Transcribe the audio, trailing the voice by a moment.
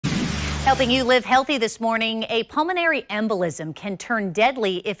Helping you live healthy this morning, a pulmonary embolism can turn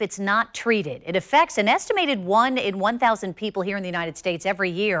deadly if it's not treated. It affects an estimated 1 in 1,000 people here in the United States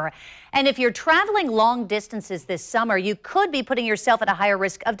every year. And if you're traveling long distances this summer, you could be putting yourself at a higher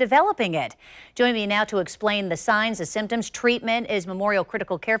risk of developing it. Joining me now to explain the signs, the symptoms, treatment is Memorial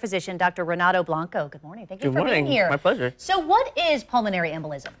Critical Care physician Dr. Renato Blanco. Good morning. Thank you for being here. My pleasure. So what is pulmonary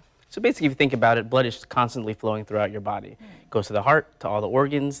embolism? So basically, if you think about it, blood is constantly flowing throughout your body. It goes to the heart, to all the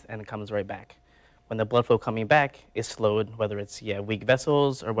organs, and it comes right back. When the blood flow coming back is slowed, whether it's weak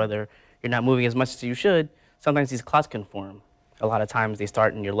vessels or whether you're not moving as much as you should, sometimes these clots can form. A lot of times they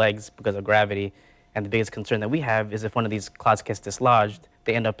start in your legs because of gravity, and the biggest concern that we have is if one of these clots gets dislodged,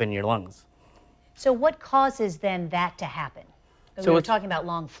 they end up in your lungs. So what causes then that to happen? So we're talking about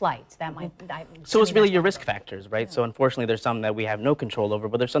long flights. That might. So it's really your risk factors, right? So unfortunately, there's some that we have no control over,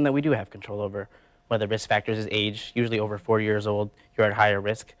 but there's some that we do have control over. One of the risk factors is age. Usually over 40 years old, you're at higher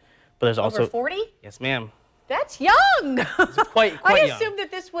risk. But there's also over 40? Yes, ma'am. That's young. It's quite I young. assumed that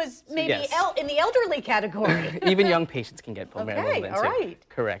this was maybe in the elderly category. Even young patients can get pulmonary embolism. All right.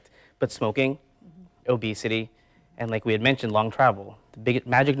 Correct. But smoking, obesity, and like we had mentioned, long travel. The big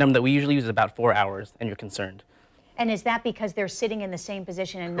magic number that we usually use is about 4 hours, and you're concerned. And is that because they're sitting in the same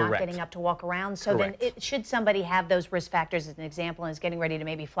position and not getting up to walk around? So then should somebody have those risk factors as an example and is getting ready to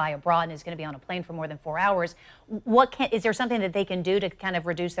maybe fly abroad and is going to be on a plane for more than 4 hours, is there something that they can do to kind of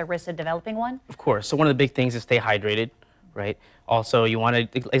reduce their risk of developing one? Of course. So one of the big things is stay hydrated, right? Also, you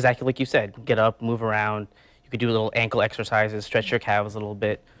want to, exactly like you said, get up, move around. You could do little ankle exercises, stretch your calves a little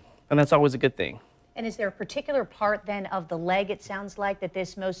bit, and that's always a good thing. And is there a particular part then of the leg, it sounds like, that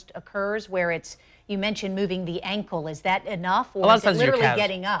this most occurs, where it's, you mentioned moving the ankle, is that enough, or is it literally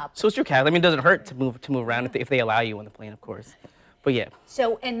getting up? So it's your calves. I mean, it doesn't hurt to move around if they allow you on the plane, of course. But yeah.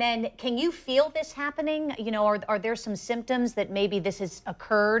 So, and then can you feel this happening? You know, are there some symptoms that maybe this has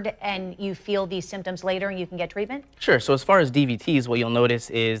occurred and you feel these symptoms later and you can get treatment? Sure. So as far as DVTs, what you'll notice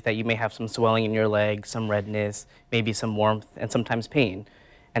is that you may have some swelling in your leg, some redness, maybe some warmth, and sometimes pain.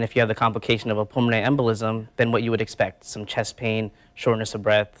 And if you have the complication of a pulmonary embolism, then what you would expect, some chest pain, shortness of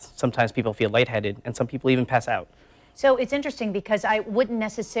breath. Sometimes people feel lightheaded, and some people even pass out. So it's interesting because I wouldn't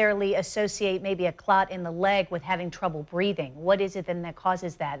necessarily associate maybe a clot in the leg with having trouble breathing. What is it then that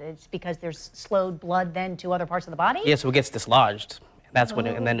causes that? It's because there's slowed blood then to other parts of the body? Yeah, so it gets dislodged. That's when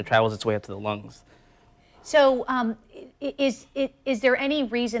and then it travels its way up to the lungs. So is there any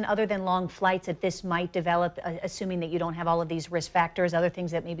reason other than long flights that this might develop, assuming that you don't have all of these risk factors, other things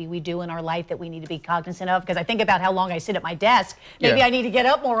that maybe we do in our life that we need to be cognizant of? Because I think about how long I sit at my desk. Maybe I need to get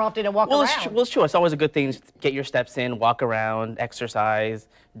up more often and walk around. Well, it's true. It's always a good thing to get your steps in, walk around, exercise,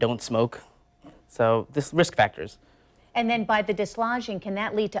 don't smoke. So this risk factors. And then by the dislodging, can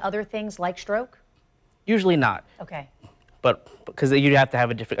that lead to other things like stroke? Usually not. Okay. But because you'd have to have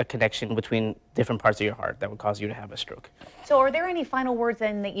a connection between different parts of your heart that would cause you to have a stroke. So are there any final words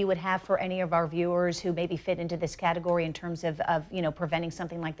then that you would have for any of our viewers who maybe fit into this category in terms of preventing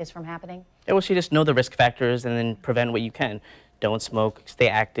something like this from happening? Yeah, well, you just know the risk factors and then prevent what you can. Don't smoke, stay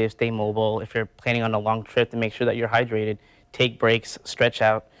active, stay mobile. If you're planning on a long trip, then make sure that you're hydrated. Take breaks, stretch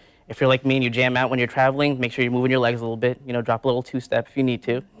out. If you're like me and you jam out when you're traveling, make sure you're moving your legs a little bit. You know, drop a little two-step if you need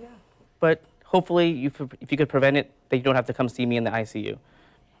to. Yeah. But hopefully, if you could prevent it, then you don't have to come see me in the ICU.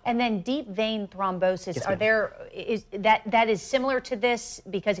 And then deep vein thrombosis, that is similar to this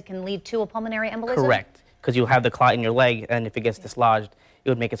because it can lead to a pulmonary embolism? Correct, because you'll have the clot in your leg, and if it gets dislodged, it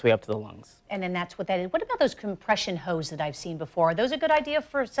would make its way up to the lungs. And then that's what that is. What about those compression hose that I've seen before? Are those a good idea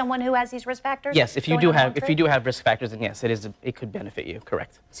for someone who has these risk factors? Yes, if you do have risk factors, then yes, it could benefit you.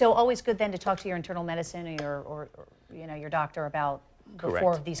 Correct. So always good then to talk to your internal medicine or your doctor about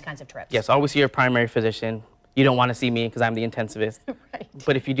before these kinds of trips. Yes, always see your primary physician. You don't want to see me because I'm the intensivist. Right.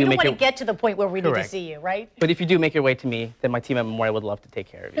 But if you do don't want to get to the point where we need to see you, right? But if you do make your way to me, then my team at Memorial would love to take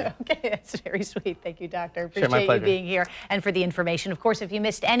care of you. Okay, that's very sweet. Thank you, doctor. Appreciate you being here and for the information. Of course, if you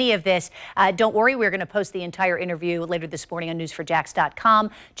missed any of this, don't worry. We're going to post the entire interview later this morning on news4jax.com.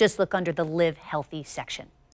 Just look under the Live Healthy section.